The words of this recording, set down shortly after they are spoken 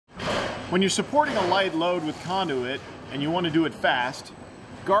When you're supporting a light load with conduit and you want to do it fast,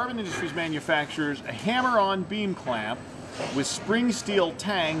 Garvin Industries manufactures a hammer-on beam clamp with spring steel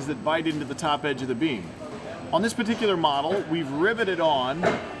tangs that bite into the top edge of the beam. On this particular model, we've riveted on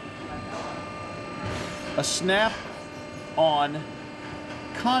a snap-on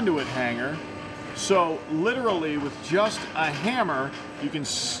conduit hanger, so literally with just a hammer, you can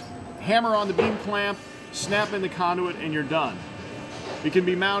hammer on the beam clamp, snap in the conduit, and you're done. It can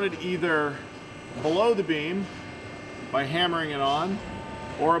be mounted either below the beam by hammering it on,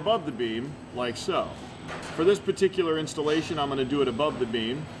 or above the beam, like so. For this particular installation, I'm going to do it above the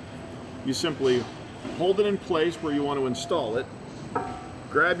beam. You simply hold it in place where you want to install it,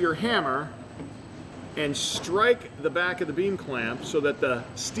 grab your hammer, and strike the back of the beam clamp so that the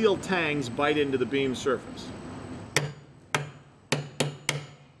steel tangs bite into the beam surface.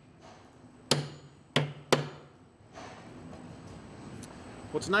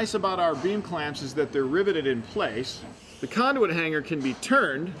 What's nice about our beam clamps is that they're riveted in place. The conduit hanger can be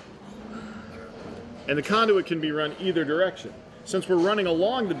turned, and the conduit can be run either direction. Since we're running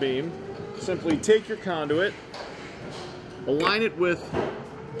along the beam, simply take your conduit, align it with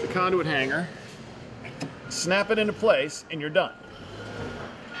the conduit hanger, snap it into place, and you're done.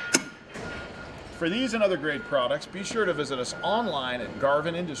 For these and other great products, be sure to visit us online at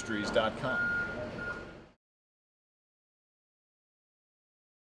garvinindustries.com.